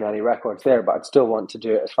be taking any records there, but I'd still want to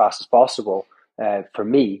do it as fast as possible for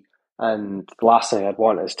me. And the last thing I'd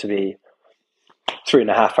want is to be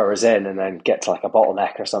 3.5 hours in and then get to like a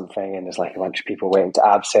bottleneck or something, and there's like a bunch of people waiting to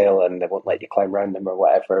abseil and they won't let you climb around them or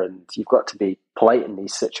whatever, and you've got to be polite in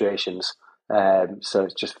these situations. So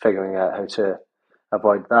it's just figuring out how to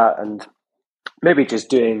avoid that, and maybe just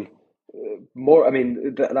doing more. I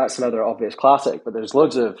mean, that's another obvious classic, but there's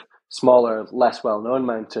loads of smaller, less well-known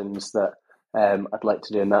mountains that I'd like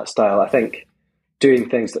to do in that style. I think doing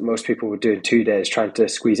things that most people would do in 2 days, trying to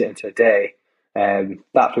squeeze it into a day,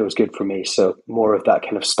 that feels good for me. So more of that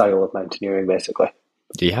kind of style of mountaineering, basically.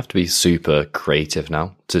 Do you have to be super creative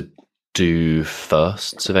now to do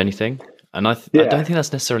firsts of anything? And I don't think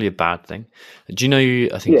that's necessarily a bad thing. Do you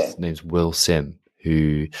know, I think his name's Will Sim,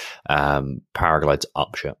 who paraglides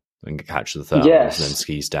upshot and catches the thermals and then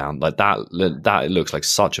skis down. Like that looks like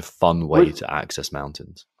such a fun way to access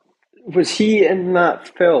mountains. Was he in that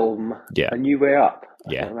film, A New Way Up?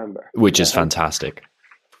 I can't remember. Which is fantastic.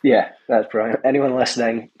 Yeah, that's brilliant. Anyone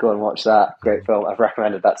listening, go and watch that. Great film. I've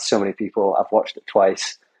recommended that to so many people. I've watched it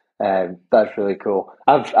twice. That's really cool.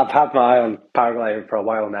 I've had my eye on paragliding for a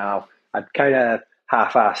while now. I'd kind of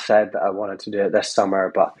half-assed said that I wanted to do it this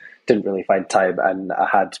summer, but didn't really find time, and I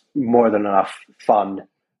had more than enough fun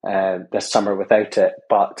this summer without it.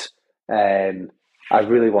 But I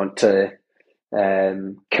really want to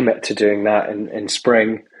commit to doing that in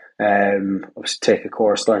spring. Obviously take a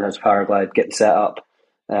course, learn how to paraglide, get set up.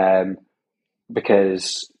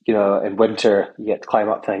 Because, you know, in winter you get to climb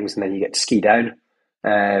up things and then you get to ski down.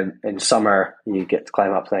 In summer you get to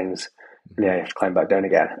climb up things and you have to climb back down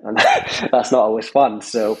again, and that's not always fun.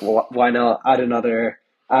 So why not add another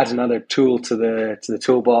tool to the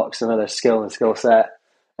toolbox, another skill and skill set,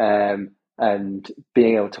 and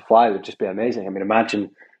being able to fly would just be amazing. I mean,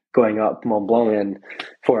 imagine going up Mont Blanc in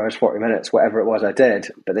 4 hours 40 minutes, whatever it was I did,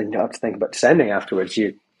 but then you don't have to think about descending afterwards.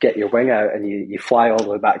 You get your wing out and you fly all the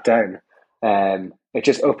way back down. It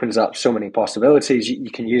just opens up so many possibilities. You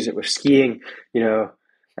can use it with skiing. You know,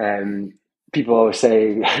 people always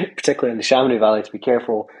say, particularly in the Chamonix Valley, to be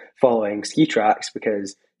careful following ski tracks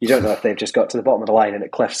because you don't know if they've just got to the bottom of the line and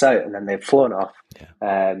it cliffs out and then they've flown off.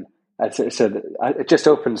 And so it just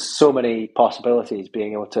opens so many possibilities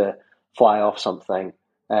being able to fly off something.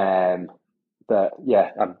 I'm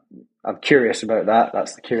curious about that.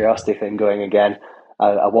 That's the curiosity thing going again.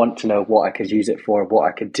 I want to know what I could use it for, what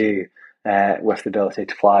I could do with the ability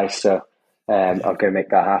to fly. So I'm going to make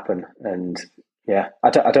that happen. And I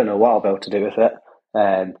don't know what I'll be able to do with it,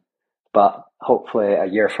 but hopefully a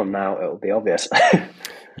year from now it'll be obvious.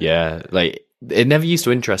 Yeah, like it never used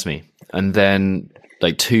to interest me, and then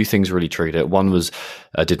like two things really triggered it. One was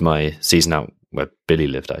I did my season out where Billy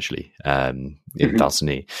lived, actually, in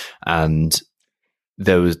Valseny, and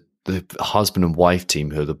there was the husband and wife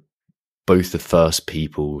team who are both the first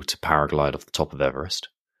people to paraglide off the top of Everest,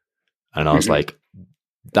 and I was like,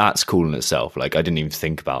 that's cool in itself. Like, I didn't even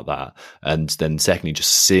think about that. And then secondly,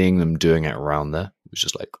 just seeing them doing it around there was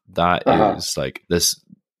just like, that is like this.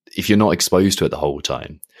 If you're not exposed to it the whole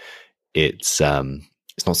time, it's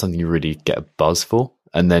not something you really get a buzz for.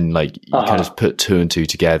 And then like you kind of put two and two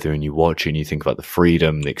together and you watch and you think about the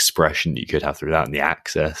freedom, the expression that you could have through that, and the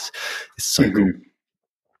access. It's so cool.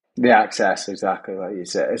 The access, exactly like you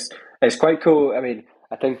said. It's quite cool. I mean,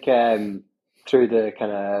 I think through the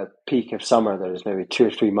kind of peak of summer, there's maybe 2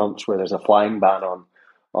 or 3 months where there's a flying ban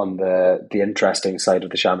on the interesting side of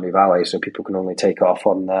the Chamonix Valley, so people can only take off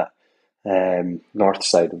on that north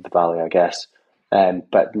side of the valley, I guess.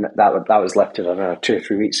 But that was lifted, I don't know, 2 or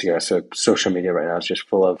 3 weeks ago. So social media right now is just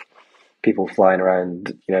full of people flying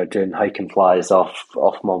around, doing hike and flies off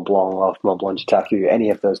Mont Blanc, off Mont Blanc du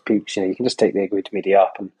any of those peaks. You can just take the Aiguille Midi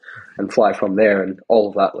up and fly from there, and all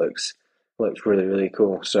of that looks really, really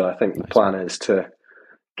cool. So I think the plan is to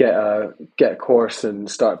get a course and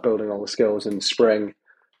start building all the skills in spring.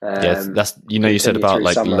 Yeah, that's you said about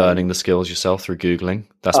like learning the skills yourself through Googling.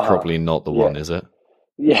 That's probably not the one, is it?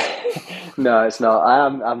 Yeah, no, it's not.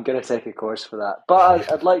 I'm going to take a course for that,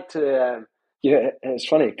 but I'd like to. It's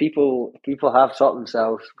funny. People have taught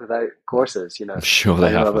themselves without courses. I'm sure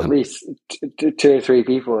they have. At least 2 or 3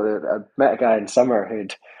 people. I met a guy in summer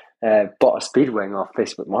who'd bought a speed wing off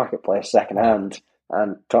Facebook Marketplace secondhand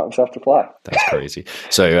and taught himself to fly. That's crazy.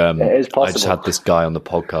 So it is possible. I just had this guy on the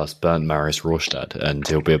podcast, Bernd Marius Rorstad, and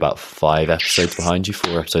he'll be about 4 episodes behind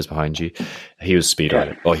you. He was a speed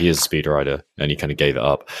rider, or he is a speed rider, and he kind of gave it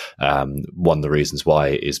up. One of the reasons why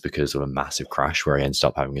is because of a massive crash where he ended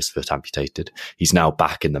up having his foot amputated. He's now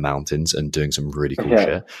back in the mountains and doing some really cool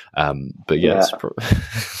shit. But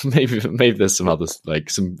maybe there's some others, like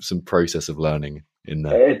some process of learning in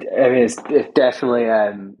there. It's definitely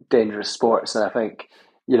dangerous sports, and I think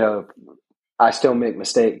I still make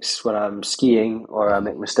mistakes when I'm skiing, or I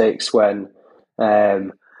make mistakes when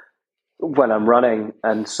I'm running,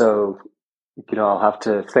 and so I'll have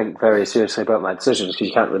to think very seriously about my decisions, because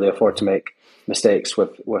you can't really afford to make mistakes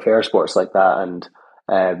with air sports like that. And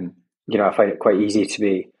I find it quite easy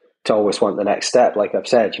to always want the next step, like I've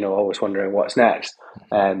said, always wondering what's next.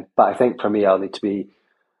 But I think for me, I'll need to be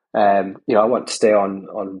I want to stay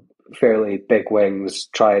on fairly big wings,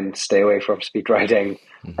 try and stay away from speed riding,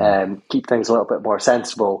 keep things a little bit more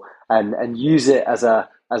sensible, and use it as a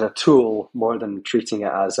tool more than treating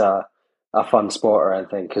it as a fun sport or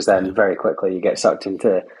anything, because then very quickly you get sucked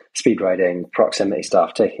into speed riding, proximity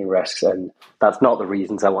stuff, taking risks, and that's not the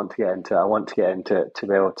reasons I want to get into it. I want to get into it to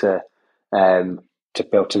be able to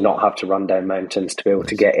not have to run down mountains, to be able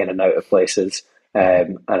to get in and out of places.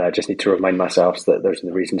 And I just need to remind myself that those are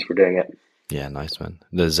the reasons for doing it. Yeah, nice, man.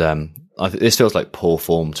 There's this feels like poor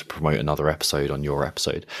form to promote another episode on your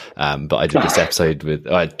episode. But I did this episode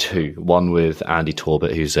I had 2. One with Andy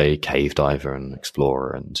Torbett, who's a cave diver and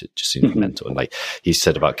explorer, and it just seems mental. And like he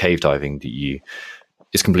said about cave diving, that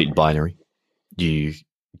it's completely binary. You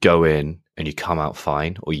go in and you come out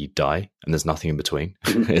fine, or you die, and there's nothing in between.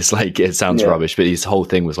 It's like, it sounds rubbish, but his whole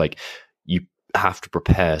thing was like, you have to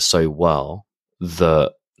prepare so well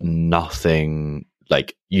that nothing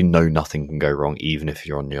can go wrong, even if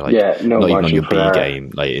you're on your not even on your B game,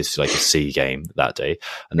 like it's like a C game that day.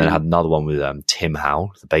 And then I had another one with Tim Howe,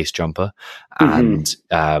 the base jumper, and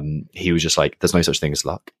he was just like, there's no such thing as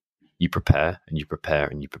luck. You prepare and you prepare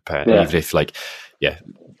and you prepare. Yeah. Even if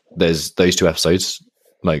there's those 2 episodes,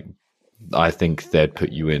 like I think they'd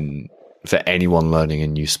put you in, for anyone learning a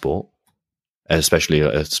new sport, especially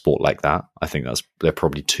a sport like that. I think they're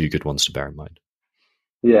probably 2 good ones to bear in mind.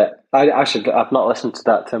 Yeah, I've not listened to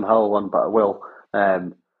that Tim Howell one, but I will. I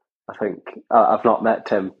think I've not met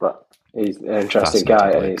Tim, but he's an interesting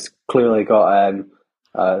guy, and he's clearly got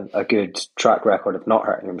a good track record of not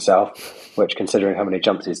hurting himself, which, considering how many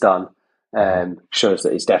jumps he's done, shows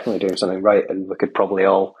that he's definitely doing something right, and we could probably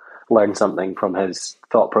all learn something from his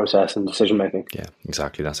thought process and decision making. Yeah,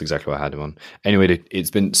 exactly. That's exactly what I had him on. Anyway,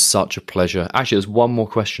 it's been such a pleasure. Actually, there's one more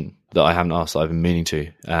question that I haven't asked that I've been meaning to.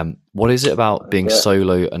 What is it about being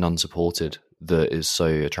solo and unsupported that is so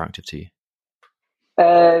attractive to you?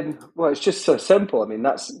 Well, it's just so simple. I mean,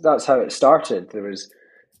 that's how it started. There was,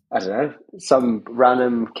 I don't know, some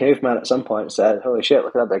random caveman at some point said, "Holy shit,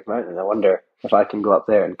 look at that big mountain. I wonder if I can go up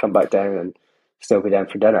there and come back down and still be down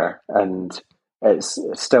for dinner." And it's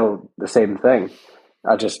still the same thing.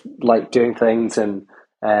 I just like doing things, and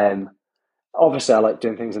obviously I like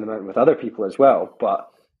doing things in the mountain with other people as well. But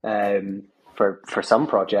for some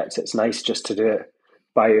projects, it's nice just to do it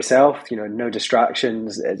by yourself. No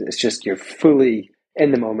distractions. It's just you're fully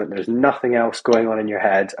in the moment. There's nothing else going on in your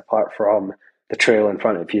head apart from the trail in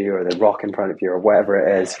front of you or the rock in front of you or whatever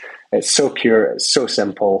it is. It's so pure. It's so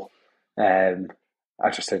simple. I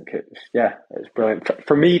just think it's brilliant.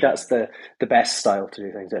 For me, that's the best style to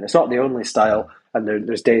do things in. It's not the only style, and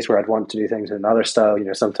there's days where I'd want to do things in another style.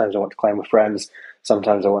 Sometimes I want to climb with friends,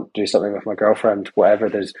 sometimes I want to do something with my girlfriend, whatever.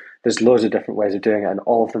 There's loads of different ways of doing it, and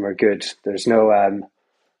all of them are good. There's no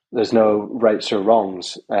rights or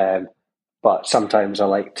wrongs, but sometimes I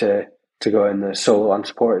like to go in the solo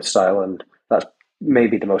unsupported style, and that's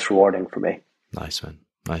maybe the most rewarding for me. Nice, man.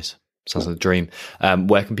 Nice. Sounds like a dream.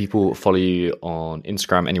 Where can people follow you on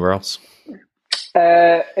Instagram? Anywhere else?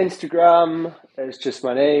 Instagram is just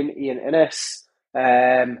my name, Iain Innes.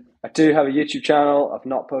 I do have a YouTube channel. I've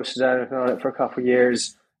not posted anything on it for a couple of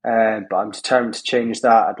years, but I'm determined to change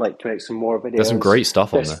that. I'd like to make some more videos. There's some great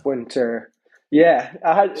stuff on there this winter. Yeah,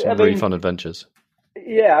 I had some really fun adventures.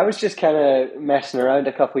 Yeah, I was just kind of messing around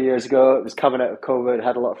a couple of years ago. It was coming out of COVID,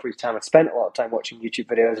 had a lot of free time. I spent a lot of time watching YouTube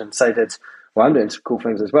videos and decided, well, I'm doing some cool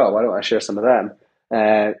things as well. Why don't I share some of them?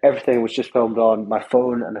 Everything was just filmed on my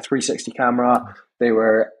phone and a 360 camera. They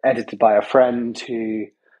were edited by a friend who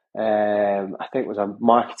I think was a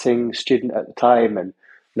marketing student at the time, and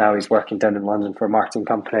now he's working down in London for a marketing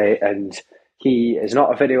company. And he is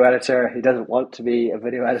not a video editor. He doesn't want to be a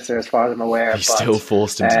video editor as far as I'm aware. You still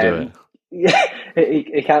forced him to do it. Yeah,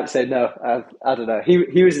 he can't say no. I don't know.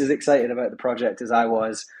 He was as excited about the project as I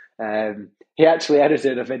was. He actually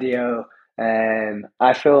edited a video.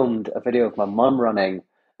 I filmed a video of my mum running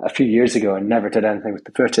a few years ago and never did anything with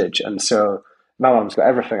the footage. And so my mum's got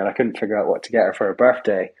everything, and I couldn't figure out what to get her for her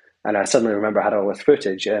birthday. And I suddenly remember I had all this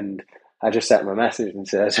footage, and I just sent him a message and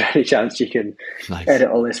said, "Is there any chance you can edit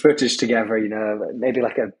all this footage together? Maybe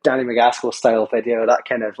like a Danny McGaskill style video, that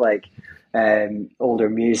kind of like older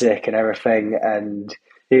music and everything." And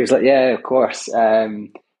he was like, "Yeah, of course."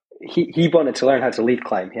 He wanted to learn how to lead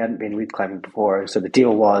climb. He hadn't been lead climbing before, so the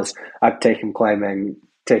deal was I'd take him through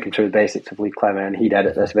the basics of lead climbing, and he'd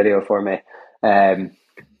edit this video for me.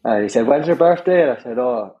 And he said, "When's your birthday?" And I said,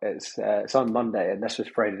 "Oh, it's on Monday," and this was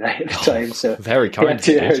Friday night at the time. So very kind.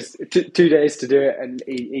 He had 2 days to do it, and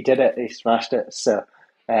he did it. He smashed it. So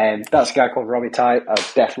that's a guy called Robbie Tye. I'll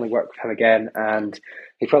definitely work with him again, and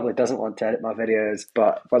he probably doesn't want to edit my videos,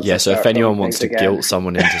 but so if anyone wants to guilt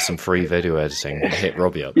someone into some free video editing, hit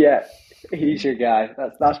Robbie up. Yeah, he's your guy.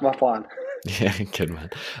 That's my plan. Yeah, good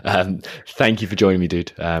man. Thank you for joining me,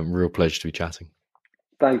 dude. Real pleasure to be chatting.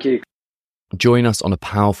 Thank you. Join us on a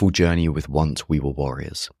powerful journey with Once We Were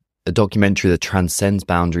Warriors, a documentary that transcends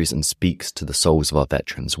boundaries and speaks to the souls of our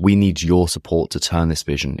veterans. We need your support to turn this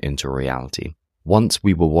vision into reality. Once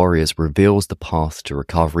We Were Warriors reveals the path to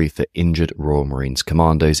recovery for injured Royal Marines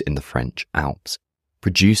commandos in the French Alps.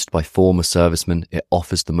 Produced by former servicemen, it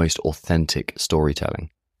offers the most authentic storytelling.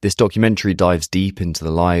 This documentary dives deep into the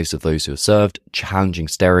lives of those who have served, challenging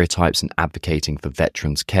stereotypes and advocating for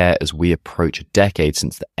veterans' care as we approach a decade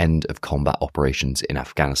since the end of combat operations in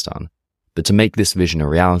Afghanistan. But to make this vision a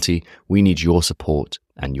reality, we need your support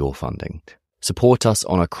and your funding. Support us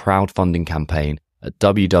on a crowdfunding campaign at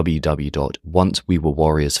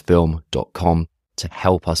www.oncewewerewarriorsfilm.com to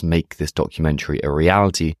help us make this documentary a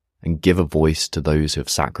reality and give a voice to those who have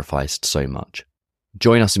sacrificed so much.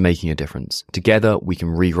 Join us in making a difference. Together, we can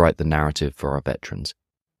rewrite the narrative for our veterans.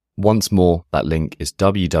 Once more, that link is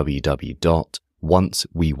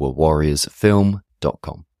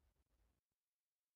www.oncewewewarriorsfilm.com.